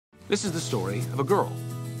This is the story of a girl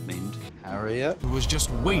named Harriet, who was just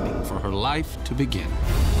waiting for her life to begin.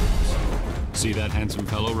 See that handsome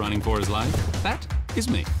fellow running for his life? That is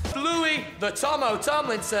me. Louis, the Tomo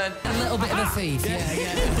Tomlinson. A little bit of a thief,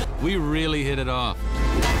 yeah. We really hit it off.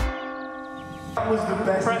 That was the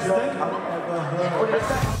best joke I've ever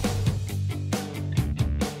heard.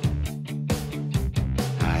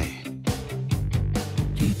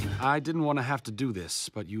 I didn't want to have to do this,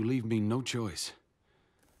 but you leave me no choice.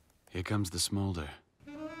 Here comes the smolder.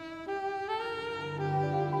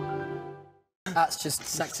 That's just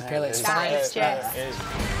sex appeal, it's fine. That is just...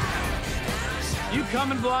 You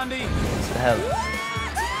coming, Blondie? What the hell?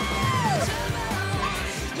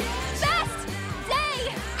 Best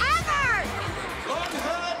day ever!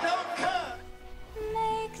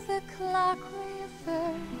 Make the clock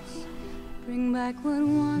reverse. Bring back what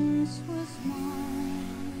once was mine.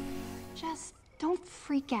 Just don't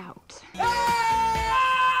freak out.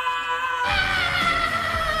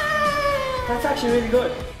 That's actually really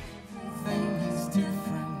good. Everything is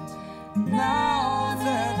different now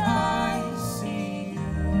that I see you.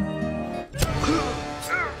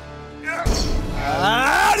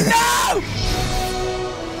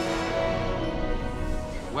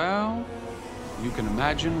 Well, you can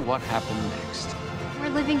imagine what happened next. We're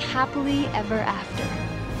living happily ever after.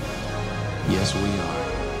 Yes, we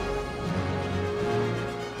are.